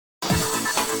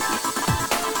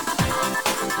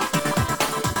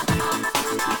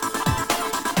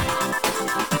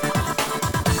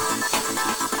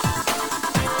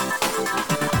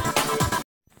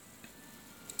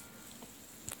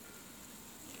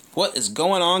What is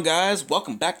going on, guys?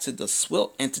 Welcome back to the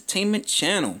Swill Entertainment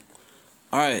channel.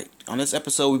 Alright, on this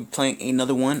episode we'll be playing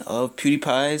another one of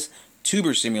Pewdiepie's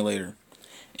Tuber Simulator.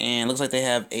 And it looks like they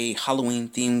have a Halloween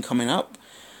theme coming up.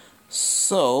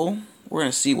 So, we're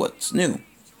going to see what's new.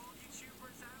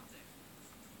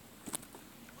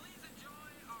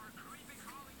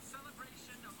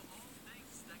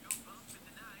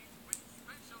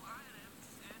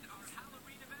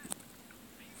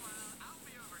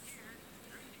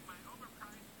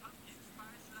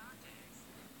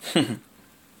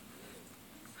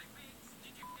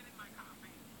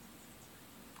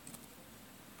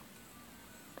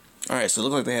 Alright, so it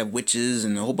looks like they have witches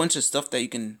and a whole bunch of stuff that you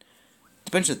can, a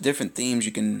bunch of different themes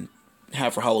you can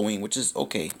have for Halloween, which is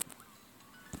okay.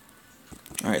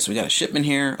 Alright, so we got a shipment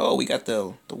here. Oh, we got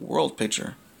the world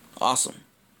picture. Awesome.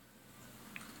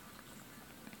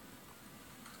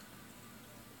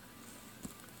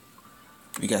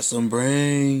 We got some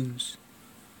brains.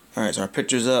 Alright, so our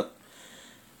picture's up.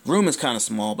 Room is kind of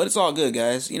small, but it's all good,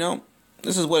 guys. You know,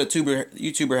 this is what a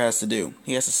YouTuber has to do.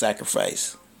 He has to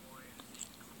sacrifice.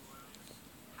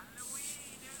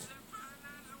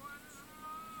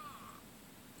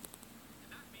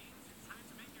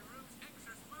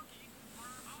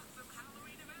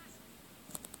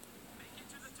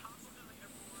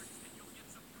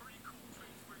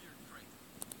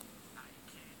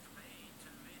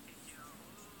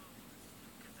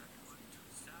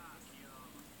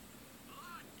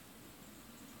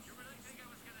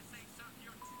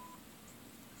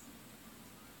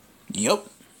 Yup.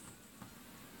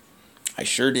 I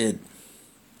sure did.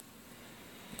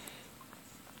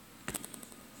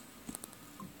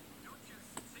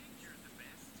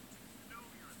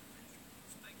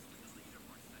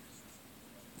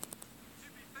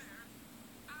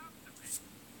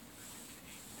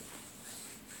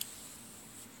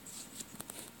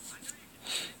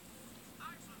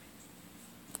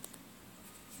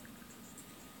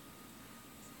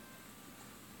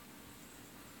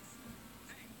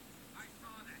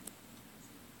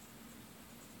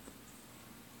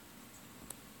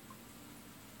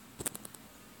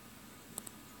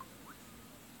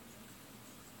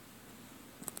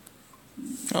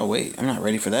 Oh wait, I'm not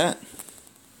ready for that.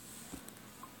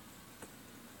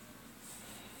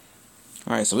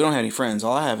 Alright, so we don't have any friends.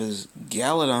 All I have is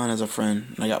Galadon as a friend,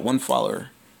 and I got one follower.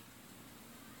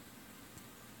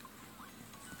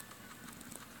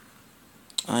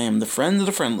 I am the friend of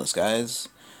the friendless, guys.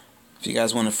 If you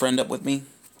guys want to friend up with me,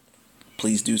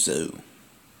 please do so.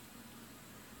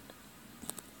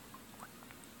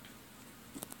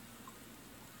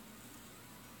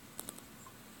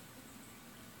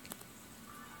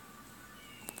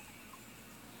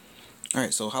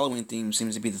 Alright, so Halloween theme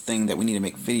seems to be the thing that we need to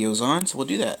make videos on, so we'll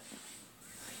do that.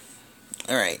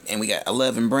 Alright, and we got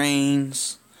 11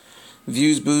 brains,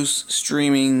 views boost,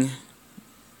 streaming,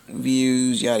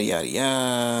 views, yada yada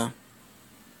yada.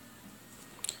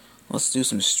 Let's do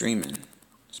some streaming.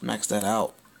 Let's max that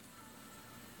out.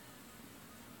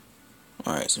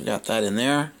 Alright, so we got that in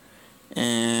there.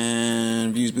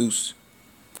 And views boost.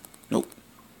 Nope,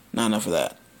 not enough of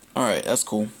that. Alright, that's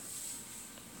cool.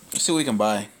 Let's see what we can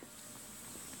buy.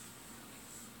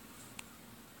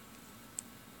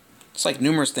 It's like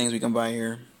numerous things we can buy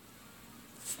here.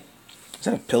 Is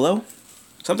that a pillow?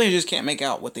 Something you just can't make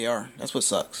out what they are. That's what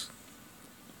sucks.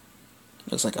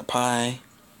 Looks like a pie.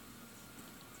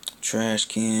 Trash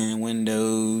can,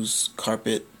 windows,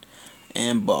 carpet,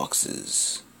 and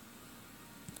boxes.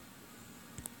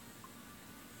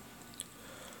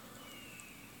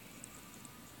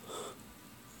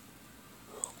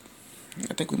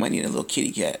 I think we might need a little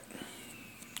kitty cat.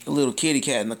 A little kitty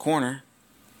cat in the corner.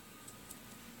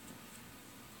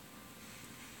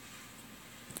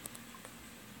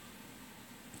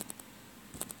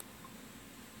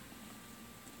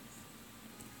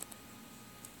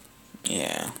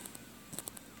 Yeah.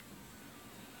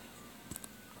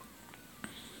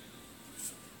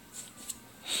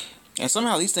 And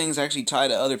somehow these things actually tie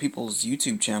to other people's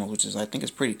YouTube channels, which is, I think,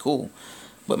 is pretty cool.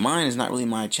 But mine is not really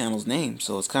my channel's name,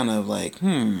 so it's kind of like,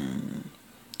 couldn't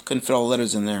fit all the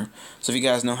letters in there. So if you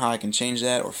guys know how I can change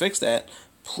that or fix that,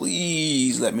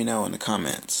 please let me know in the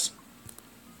comments.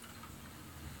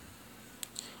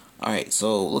 Alright,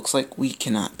 so looks like we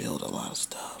cannot build a lot of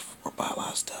stuff or buy a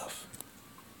lot of stuff.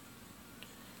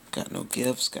 Got no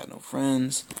gifts, got no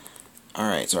friends.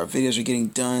 Alright, so our videos are getting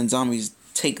done. Zombies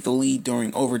take the lead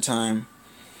during overtime.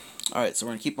 Alright, so we're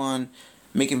going to keep on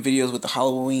making videos with the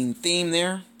Halloween theme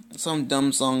there. Some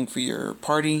dumb song for your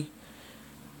party.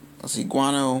 Let's see,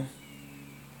 Guano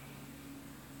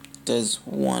does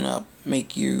one up,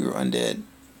 make you undead.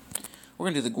 We're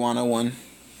gonna do the Guano one.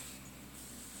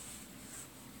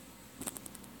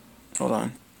 Hold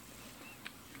on.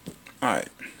 Alright.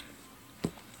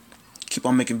 Keep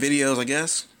on making videos, I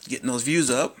guess. Getting those views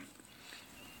up.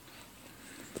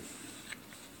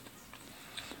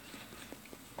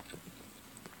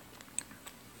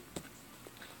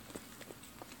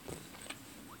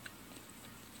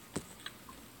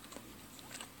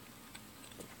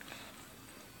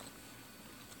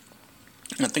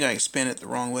 I think I expanded it the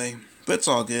wrong way, but it's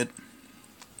all good.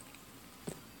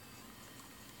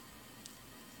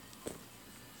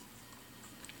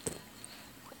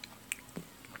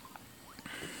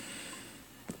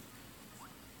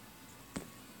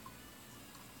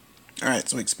 Alright,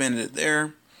 so we expanded it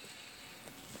there,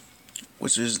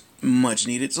 which is much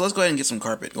needed. So let's go ahead and get some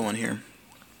carpet going here.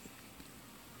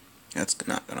 That's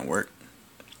not gonna work.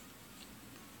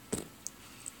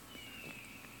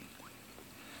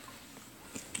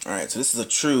 Alright, so this is a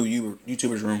true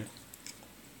YouTuber's room.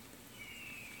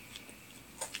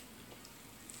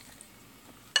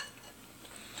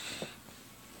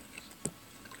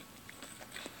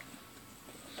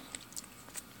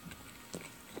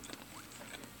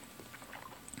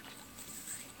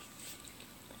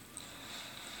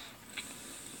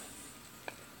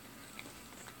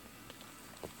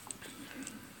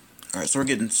 Alright, so we're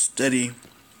getting steady.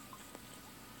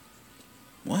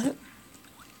 What?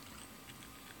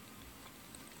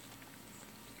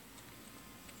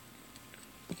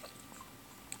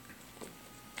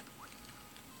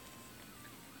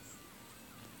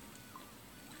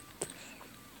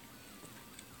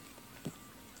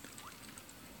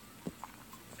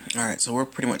 Alright, so we're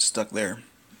pretty much stuck there.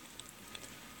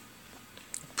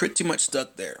 Pretty much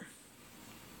stuck there.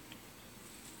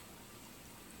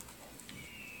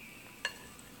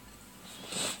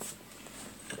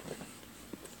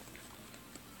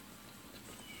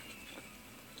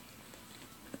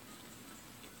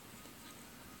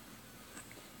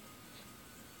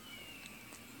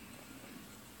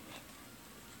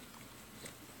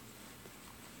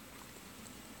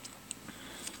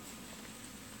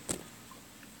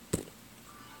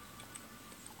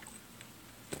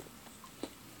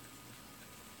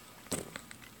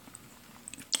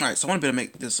 Alright, so I want to be able to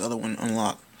make this other one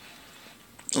unlock.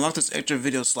 Unlock this extra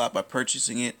video slot by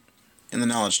purchasing it in the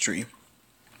knowledge tree.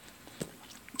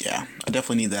 Yeah, I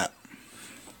definitely need that.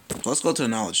 So let's go to the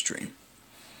knowledge tree.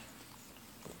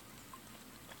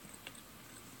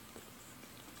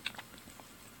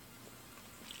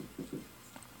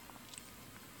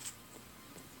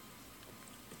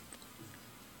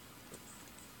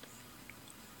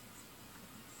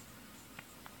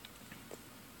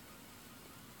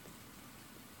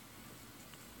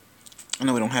 I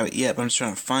know we don't have it yet, but I'm just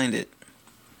trying to find it.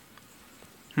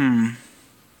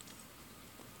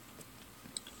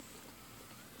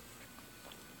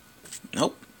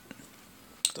 Nope.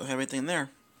 Don't have anything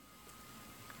there.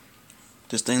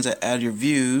 There's things that add your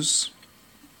views,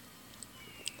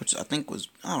 which I think was,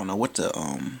 I don't know what the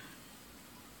I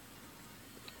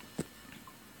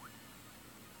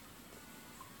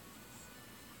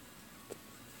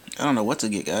don't know what to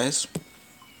get, guys.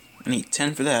 I need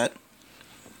 10 for that.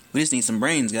 We just need some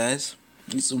brains, guys.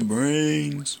 Need some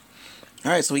brains.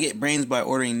 Alright, so we get brains by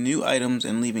ordering new items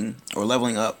and leaving or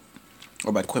leveling up,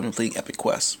 or by completing epic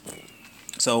quests.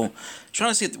 So,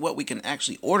 trying to see what we can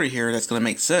actually order here that's going to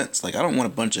make sense. Like, I don't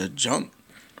want a bunch of junk,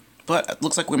 but it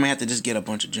looks like we might have to just get a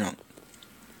bunch of junk.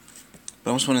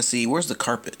 But I just want to see, where's the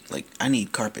carpet? Like, I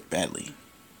need carpet badly.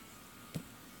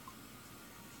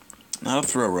 Not a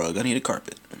throw rug, I need a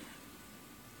carpet.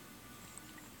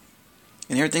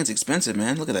 And everything's expensive,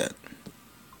 man. Look at that.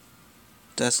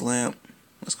 Desk lamp.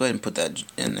 Let's go ahead and put that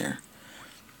in there.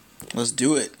 Let's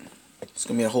do it. It's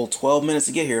going to be a whole 12 minutes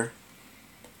to get here.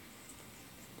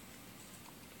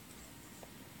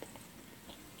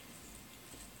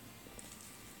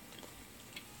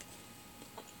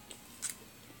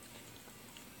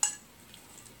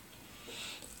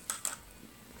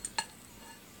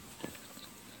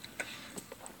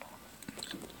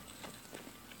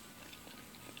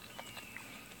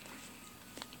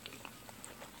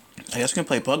 I guess we can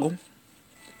play Puggle.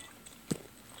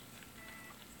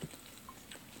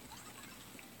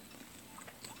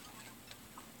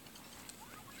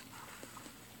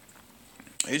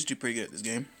 I used to do pretty good at this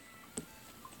game.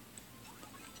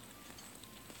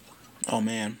 Oh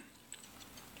man.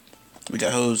 We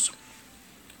got hosed.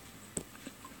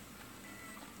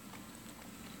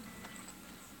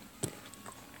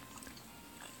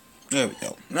 There we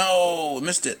go. No,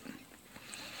 missed it.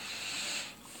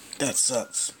 That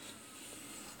sucks.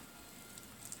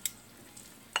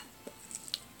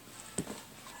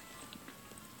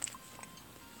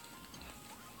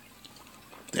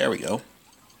 There we go.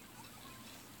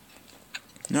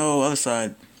 No, other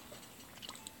side.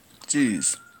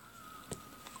 Jeez.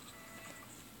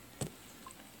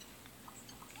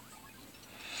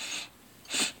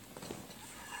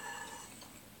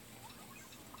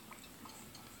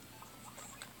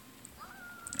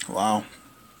 Wow.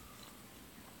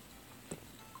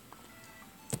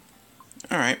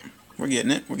 Alright. We're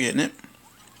getting it. We're getting it.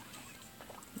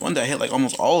 One day I hit like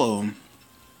almost all of them.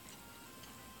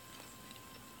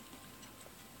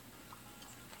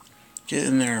 Get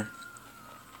in there.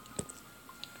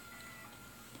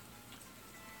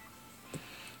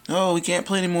 No, we can't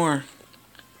play anymore.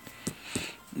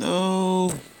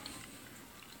 No.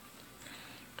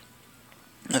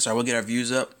 That's alright. We'll get our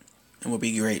views up and we'll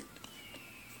be great.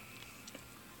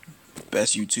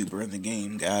 Best YouTuber in the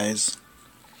game, guys.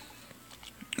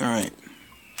 Alright.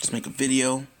 Let's make a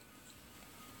video.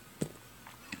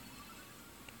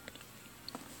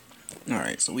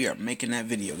 Alright, so we are making that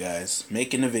video, guys.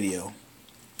 Making the video.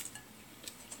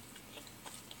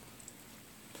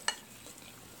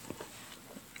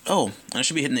 Oh, I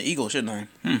should be hitting the eagle, shouldn't I?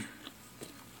 I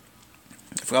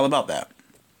forgot all about that.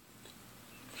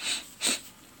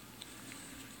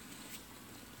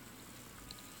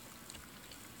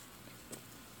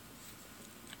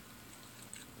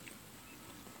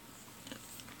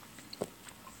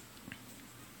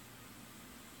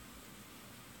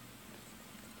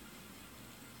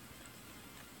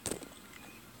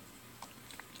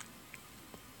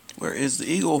 Where is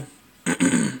the eagle?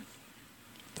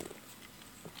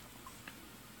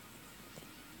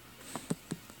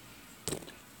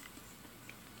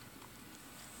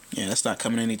 Yeah, that's not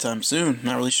coming anytime soon.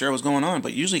 Not really sure what's going on,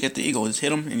 but you usually get the eagle. Just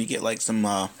hit them and you get like some,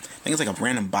 I think it's like a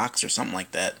random box or something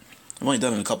like that. I've only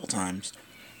done it a couple times.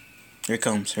 Here it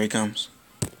comes. Here he comes.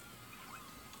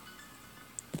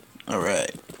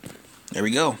 Alright. There we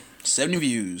go. 70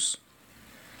 views.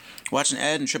 Watch an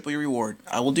ad and triple your reward.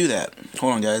 I will do that.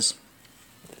 Hold on, guys.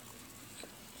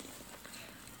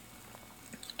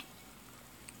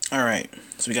 Alright.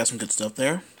 So we got some good stuff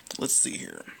there. Let's see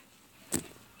here.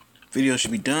 Video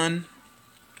should be done.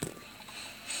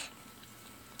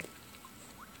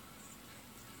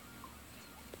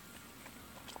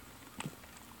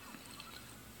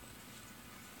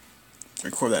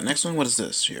 Record that next one. What is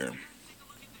this here?